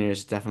 dry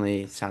cleaners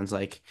definitely sounds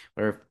like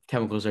whatever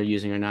chemicals they're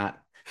using are not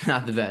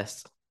not the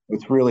best.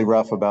 What's really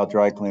rough about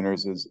dry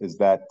cleaners is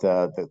that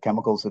the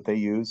chemicals that they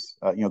use,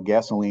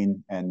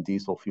 gasoline and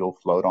diesel fuel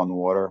float on the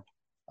water.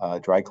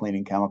 Dry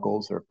cleaning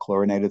chemicals or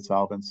chlorinated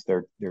solvents,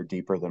 they're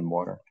deeper than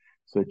water.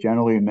 So it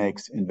generally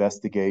makes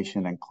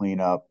investigation and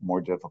cleanup more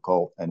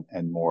difficult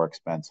and more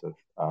expensive.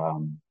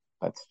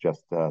 That's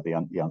just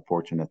the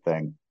unfortunate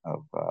thing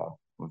of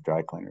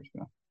dry cleaners.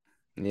 Yeah.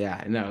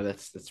 Yeah, no,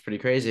 that's pretty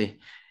crazy.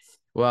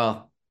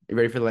 Well, you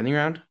ready for the lightning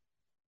round?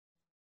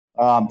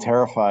 I'm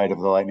terrified of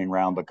the lightning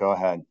round, but go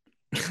ahead.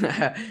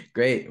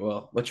 Great.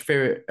 Well, what's your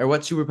favorite or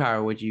what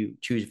superpower would you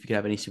choose if you could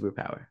have any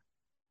superpower?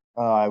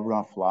 I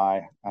want to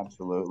fly.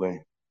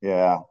 Absolutely.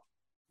 Yeah.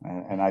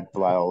 And I'd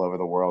fly all over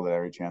the world at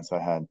every chance I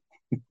had.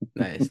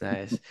 Nice,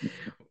 nice.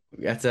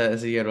 That's a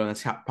good one.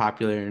 That's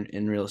popular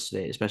in real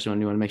estate, especially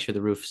when you want to make sure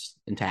the roof's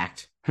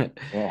intact. Yeah.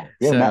 Yeah.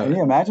 So,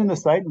 Yeah. Imagine the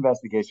site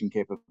investigation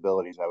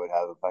capabilities I would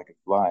have if I could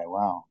fly.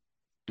 Wow.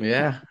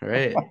 yeah,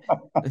 right.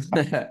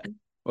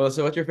 Well,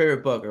 so what's your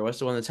favorite book or what's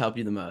the one that's helped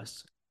you the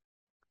most?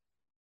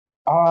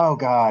 Oh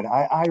God.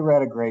 I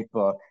read a great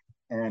book.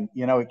 And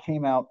it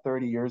came out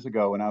 30 years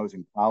ago when I was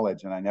in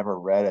college and I never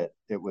read it.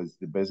 It was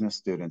the business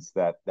students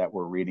that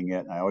were reading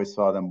it. And I always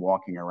saw them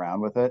walking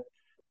around with it.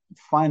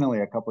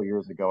 Finally, a couple of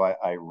years ago,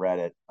 I read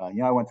it.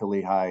 I went to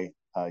Lehigh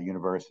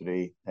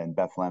University in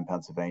Bethlehem,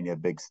 Pennsylvania,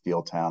 big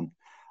steel town.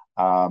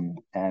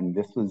 And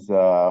this was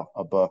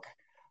a book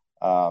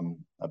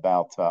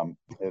about,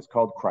 it's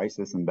called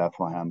Crisis in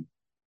Bethlehem.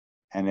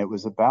 And it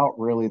was about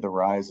really the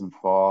rise and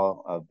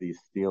fall of the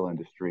steel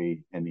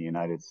industry in the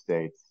United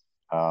States,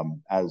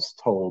 as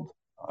told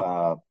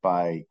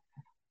by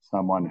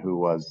someone who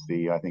was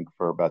I think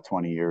for about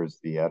 20 years,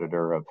 the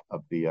editor of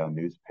the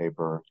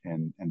newspaper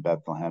in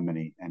Bethlehem. And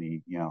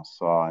he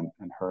saw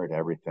and heard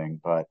everything.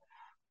 But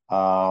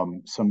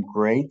some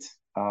great,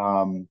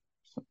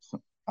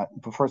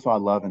 first of all, I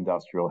love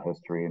industrial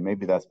history, and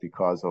maybe that's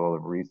because of all the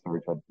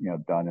research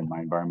I've done in my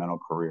environmental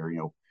career,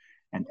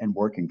 and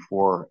working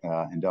for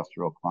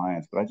industrial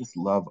clients. But I just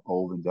love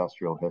old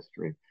industrial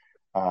history,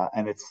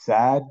 and it's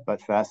sad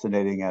but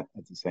fascinating at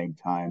the same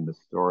time. The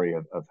story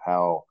of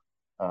how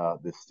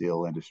the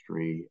steel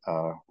industry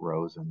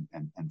rose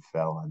and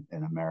fell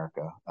in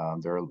America.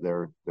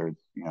 There's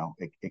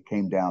it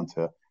came down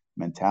to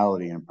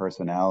mentality and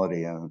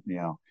personality, and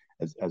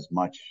as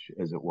much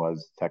as it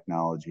was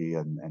technology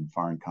and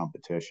foreign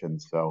competition.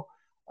 So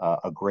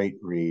a great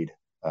read,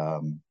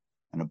 and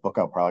a book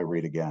I'll probably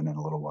read again in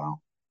a little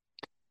while.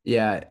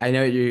 Yeah, I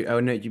know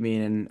what you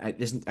mean,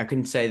 and I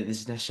couldn't say that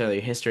this is necessarily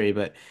history,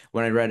 but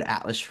when I read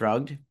Atlas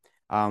Shrugged,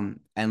 and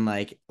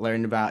like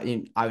learned about,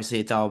 obviously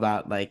it's all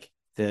about like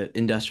the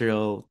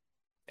industrial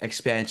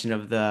expansion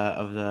of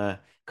the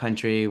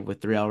country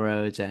with the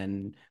railroads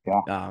and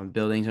Yeah.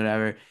 buildings,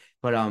 whatever.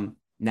 But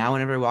now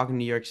whenever I walk in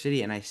New York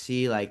City and I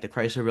see like the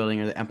Chrysler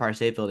Building or the Empire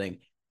State Building,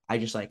 I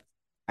just like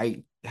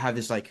I have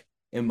this like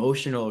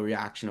emotional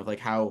reaction of like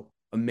how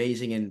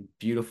amazing and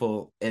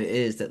beautiful it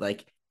is that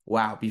like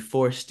wow,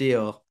 before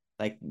steel,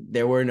 like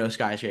there were no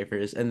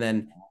skyscrapers. And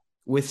then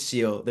with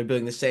steel, they're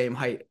building the same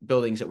height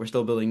buildings that we're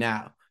still building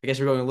now. I guess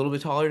we're going a little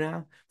bit taller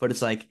now, but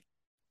it's like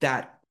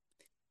that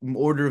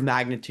order of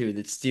magnitude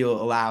that steel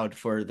allowed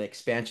for the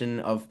expansion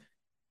of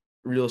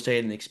real estate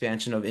and the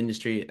expansion of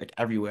industry like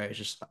everywhere. It's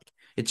just like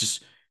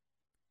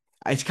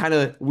it's kind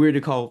of weird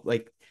to call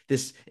like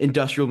this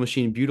industrial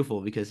machine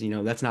beautiful because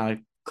that's not a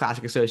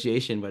classic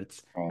association, but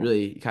it's Right.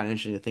 really kind of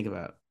interesting to think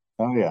about.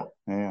 Oh yeah.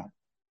 Yeah.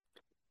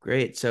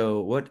 Great.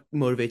 So what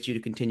motivates you to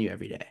continue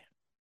every day?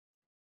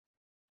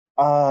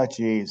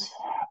 Geez.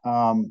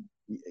 Um,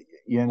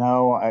 you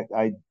know,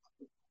 I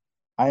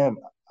have,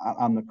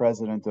 I'm the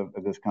president of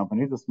this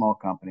company. It's a small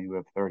company. We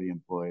have 30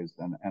 employees,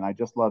 and I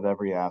just love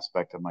every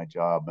aspect of my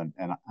job.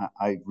 And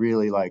I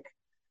really like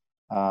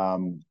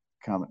um,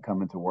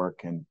 coming to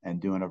work and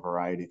doing a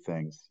variety of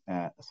things.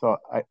 So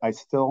I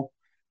still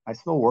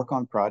work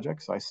on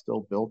projects. I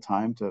still build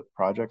time to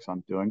projects.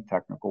 I'm doing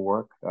technical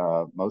work,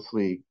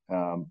 mostly,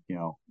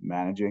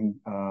 managing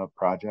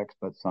projects,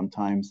 but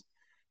sometimes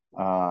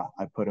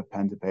I put a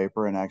pen to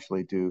paper and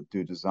actually do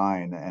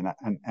design.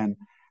 And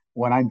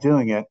when I'm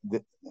doing it,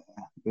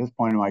 this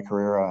point in my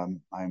career,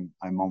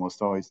 I'm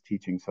almost always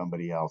teaching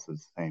somebody else at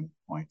the same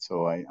point.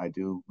 So I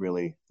do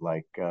really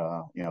like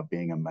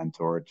being a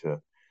mentor to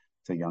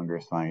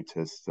younger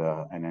scientists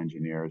and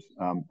engineers.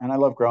 And I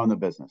love growing the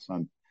business.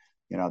 And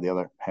the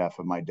other half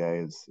of my day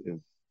is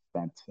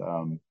spent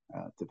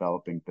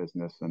developing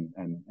business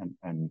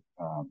and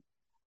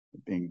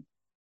being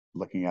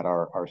looking at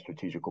our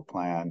strategical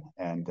plan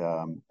and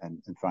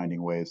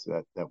finding ways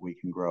that we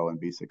can grow and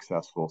be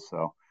successful.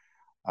 So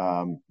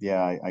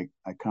yeah,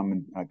 I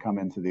come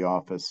into the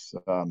office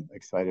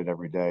excited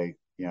every day,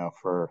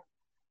 for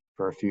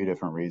a few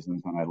different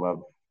reasons, and I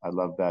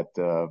love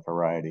that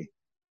variety.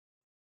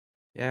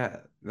 Yeah,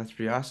 that's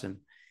pretty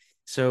awesome.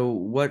 So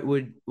what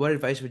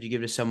advice would you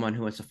give to someone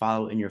who wants to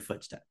follow in your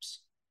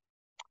footsteps?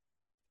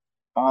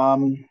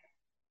 Um,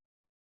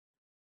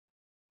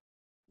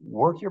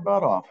 Work your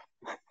butt off.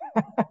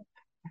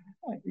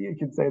 You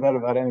can say that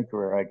about any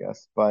career, I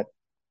guess, but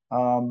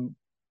um,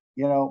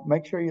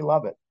 make sure you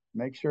love it.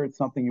 Make sure it's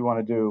something you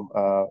want to do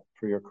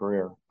for your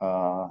career,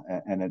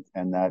 and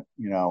that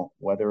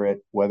whether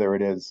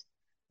it is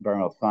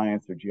environmental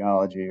science or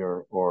geology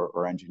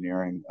or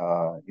engineering,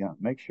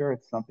 make sure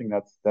it's something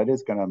that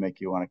is going to make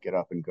you want to get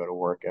up and go to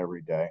work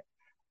every day,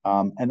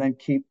 and then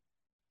keep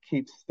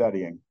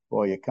studying.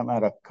 Boy, you come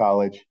out of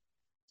college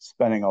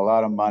spending a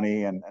lot of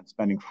money and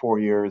spending 4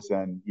 years,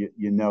 and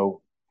you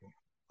know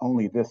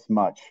only this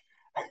much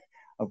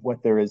of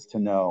what there is to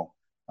know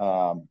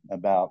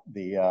about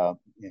the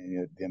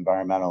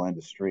environmental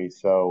industry.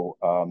 So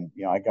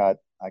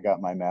I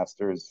got my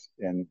master's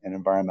in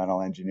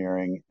environmental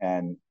engineering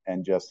and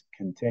just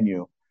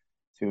continue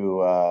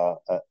to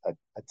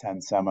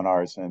attend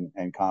seminars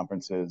and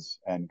conferences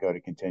and go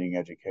to continuing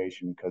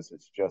education because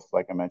it's just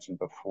like I mentioned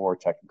before,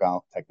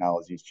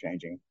 technology is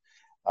changing.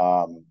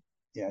 Um,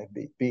 yeah,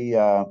 be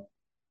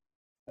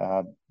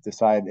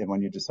decide, and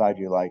when you decide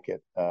you like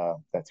it,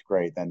 that's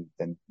great. Then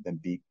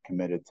be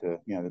committed to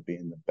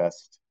being the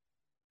best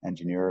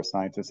engineer or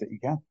scientist that you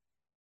can.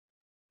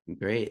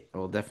 Great.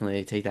 We'll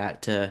definitely take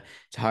that to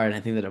heart. I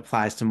think that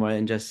applies to more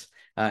than just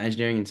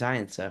engineering and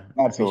science. So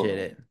I appreciate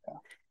Absolutely. it.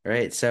 All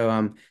right.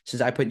 So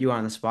since I put you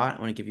on the spot, I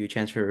want to give you a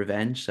chance for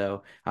revenge.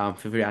 So feel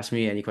free to ask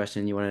me any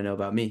question you want to know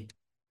about me.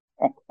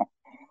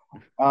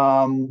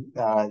 Tell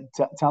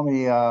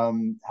me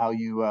how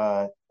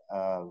you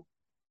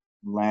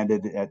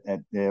landed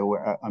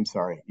I'm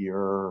sorry,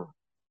 you're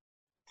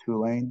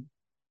Tulane.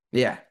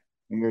 Yeah.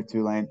 You're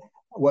Tulane.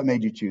 What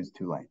made you choose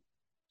Tulane?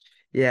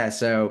 Yeah,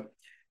 so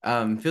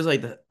feels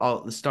like the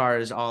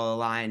stars all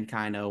aligned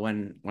kind of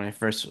when I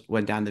first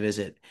went down to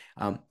visit.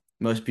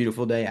 Most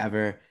beautiful day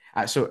ever.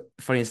 So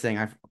funniest thing,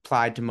 I've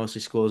applied to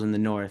mostly schools in the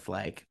north,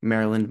 like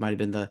Maryland might have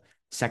been the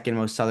second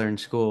most southern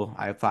school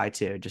I applied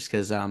to, just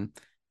because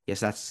yes,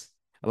 that's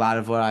a lot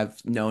of what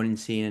I've known and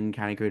seen and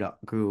kind of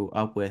grew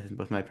up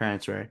with my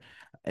parents were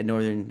at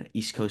northern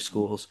East Coast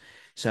schools.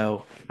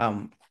 So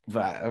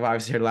but I've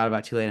obviously heard a lot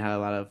about Tulane, had a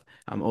lot of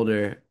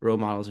older role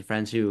models and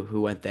friends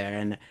who went there,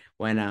 and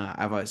when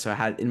so I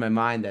had in my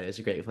mind that it's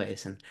a great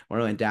place, and when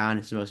I went down,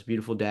 it's the most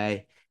beautiful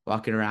day,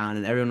 walking around,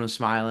 and everyone was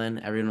smiling,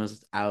 everyone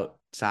was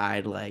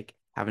outside like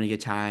having a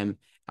good time,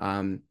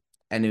 um,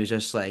 and it was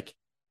just like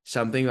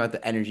something about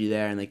the energy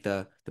there and like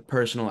the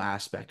personal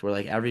aspect where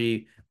like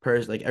every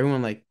person like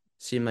everyone like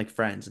seemed like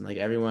friends and like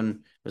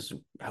everyone was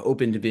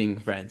open to being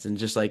friends and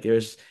just like there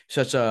was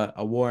such a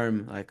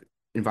warm like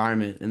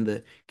environment and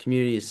the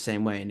community is the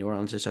same way. New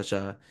Orleans is such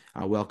a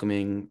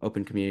welcoming,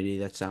 open community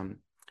that's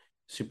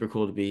super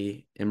cool to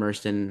be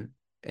immersed in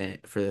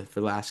for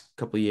the last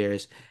couple of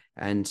years.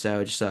 And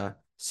so just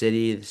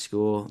city, the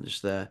school,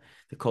 just the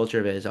culture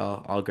of it is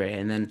all great.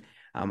 And then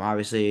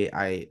obviously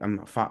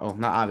well,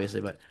 not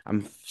obviously, but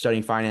I'm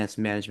studying finance,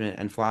 management,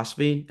 and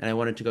philosophy. And I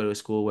wanted to go to a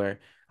school where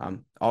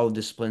all the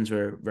disciplines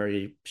were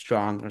very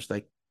strong. There's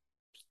like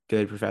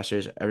good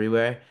professors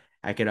everywhere.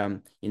 I could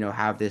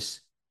have this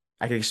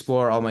I could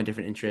explore all my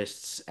different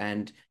interests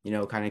and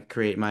kind of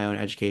create my own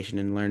education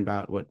and learn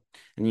about what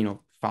and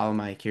follow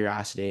my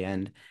curiosity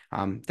and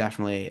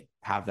definitely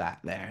have that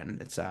there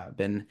and it's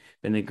been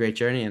a great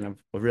journey and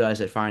I've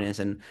realized that finance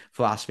and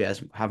philosophy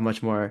have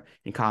much more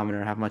in common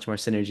or have much more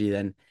synergy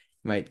than you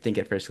might think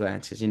at first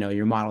glance because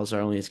your models are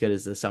only as good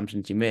as the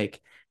assumptions you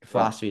make. Yeah,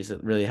 Philosophy is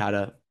really how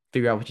to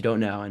figure out what you don't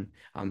know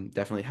and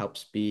definitely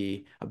helps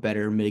be a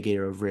better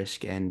mitigator of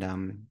risk and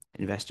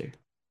investor.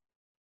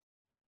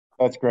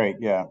 that's great.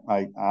 Yeah,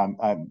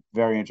 I'm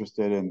very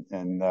interested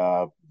in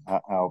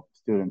how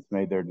students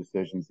made their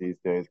decisions these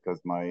days because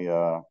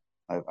I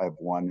have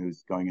one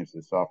who's going into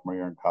the sophomore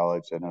year in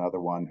college and another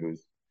one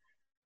who's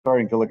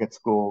starting to look at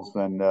schools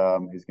and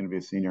he's going to be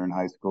a senior in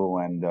high school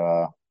and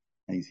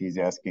he's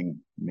asking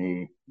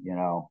me,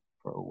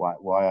 for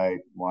why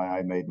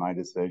I made my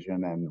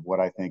decision and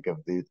what I think of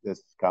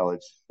this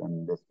college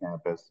and this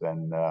campus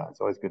and it's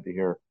always good to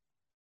hear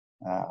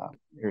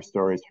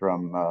stories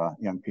from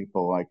young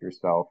people like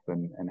yourself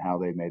and how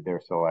they made their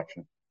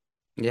selection.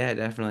 Yeah,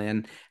 definitely.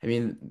 And I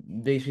mean,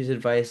 biggest piece of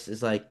advice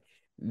is like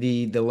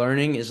the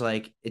learning is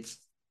like it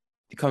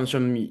comes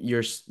from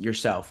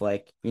yourself.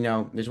 Like,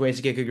 there's ways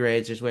to get good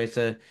grades, there's ways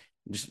to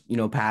just,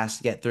 pass,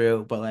 get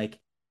through, but like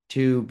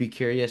to be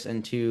curious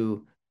and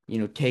to,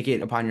 take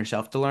it upon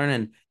yourself to learn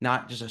and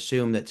not just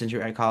assume that since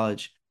you're at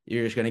college,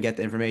 you're just gonna get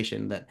the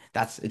information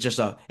that's it's just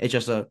a,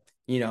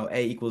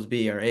 A equals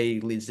B or A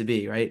leads to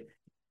B, right?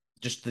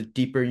 Just the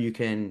deeper you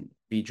can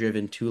be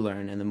driven to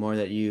learn and the more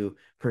that you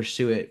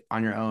pursue it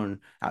on your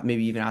own,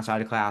 maybe even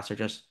outside of class or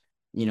just,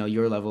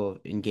 your level of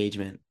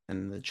engagement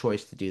and the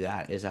choice to do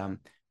that is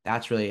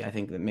that's really I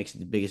think that makes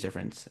the biggest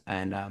difference.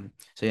 And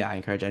so yeah, I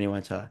encourage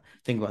anyone to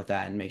think about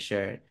that and make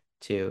sure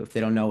to if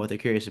they don't know what they're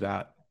curious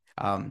about,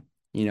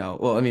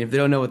 well, I mean, if they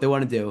don't know what they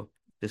want to do,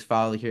 just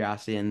follow the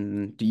curiosity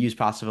and use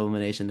process of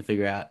elimination to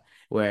figure out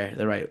where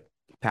the right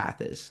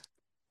path is.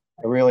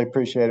 I really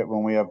appreciate it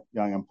when we have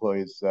young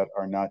employees that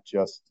are not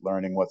just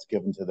learning what's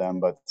given to them,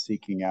 but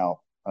seeking out,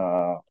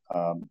 their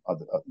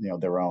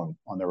own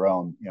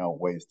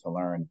ways to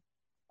learn.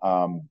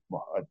 I'd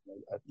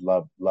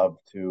love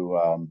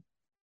to,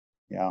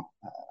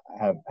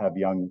 have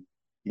young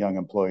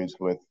employees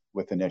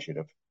with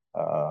initiative,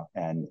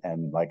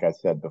 and like I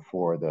said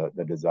before,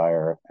 the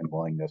desire and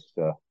willingness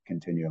to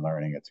continue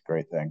learning. It's a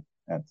great thing.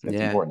 It's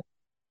important.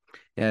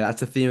 Yeah, that's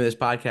the theme of this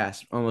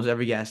podcast. Almost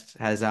every guest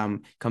has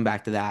come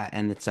back to that,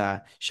 and it's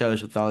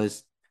shows with all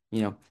these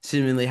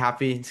seemingly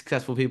happy and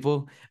successful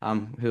people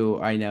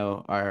who I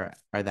know are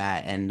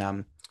that,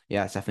 and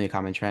yeah, it's definitely a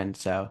common trend.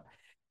 So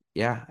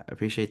yeah, I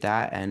appreciate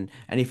that. And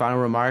any final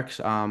remarks?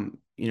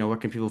 Where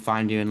can people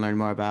find you and learn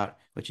more about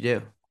what you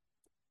do?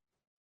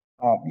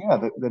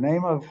 The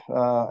name of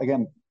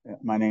again,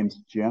 my name's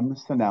Jim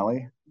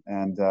Cinelli,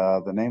 and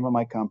the name of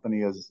my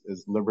company is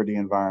Liberty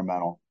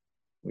Environmental.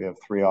 We have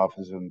 3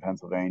 offices in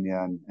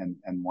Pennsylvania and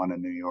 1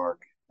 in New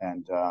York.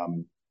 And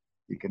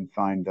you can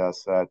find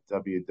us at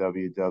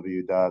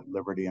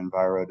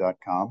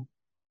www.libertyenviro.com.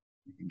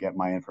 You can get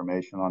my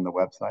information on the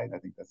website. I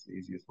think that's the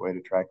easiest way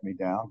to track me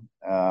down.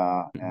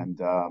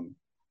 And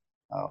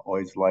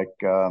always like,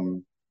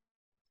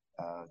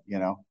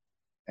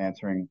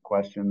 answering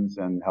questions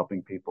and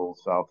helping people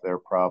solve their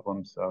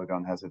problems. So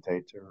don't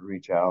hesitate to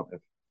reach out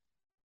if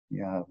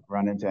you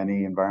run into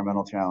any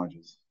environmental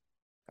challenges.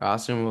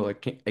 Awesome. Well, I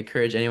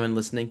encourage anyone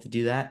listening to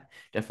do that.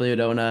 Definitely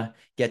don't want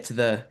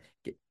to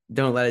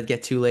don't let it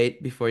get too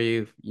late before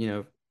you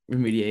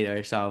remediate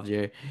or solve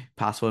your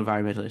possible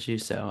environmental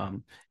issues.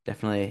 So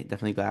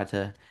definitely glad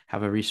to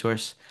have a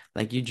resource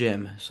like you,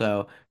 Jim.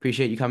 So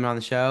appreciate you coming on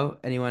the show.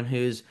 Anyone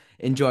who's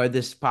enjoyed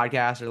this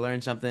podcast or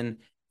learned something,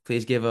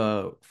 please give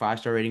a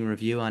 5-star rating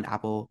review on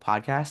Apple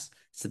Podcasts.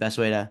 It's the best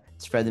way to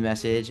spread the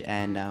message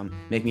and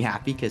make me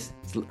happy because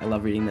I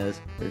love reading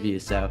those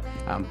reviews. So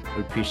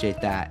would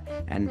appreciate that.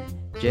 And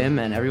Jim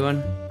and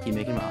everyone, keep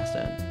making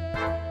milestones.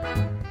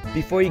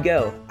 Before you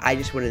go, I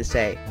just wanted to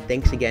say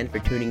thanks again for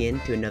tuning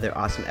in to another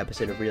awesome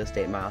episode of Real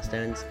Estate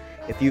Milestones.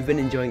 If you've been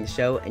enjoying the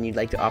show and you'd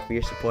like to offer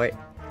your support,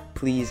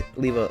 please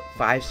leave a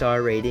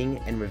 5-star rating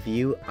and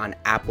review on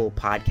Apple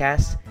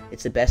Podcasts.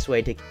 It's the best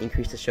way to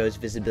increase the show's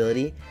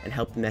visibility and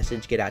help the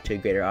message get out to a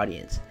greater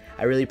audience.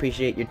 I really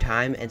appreciate your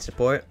time and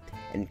support,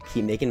 and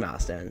keep making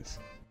milestones.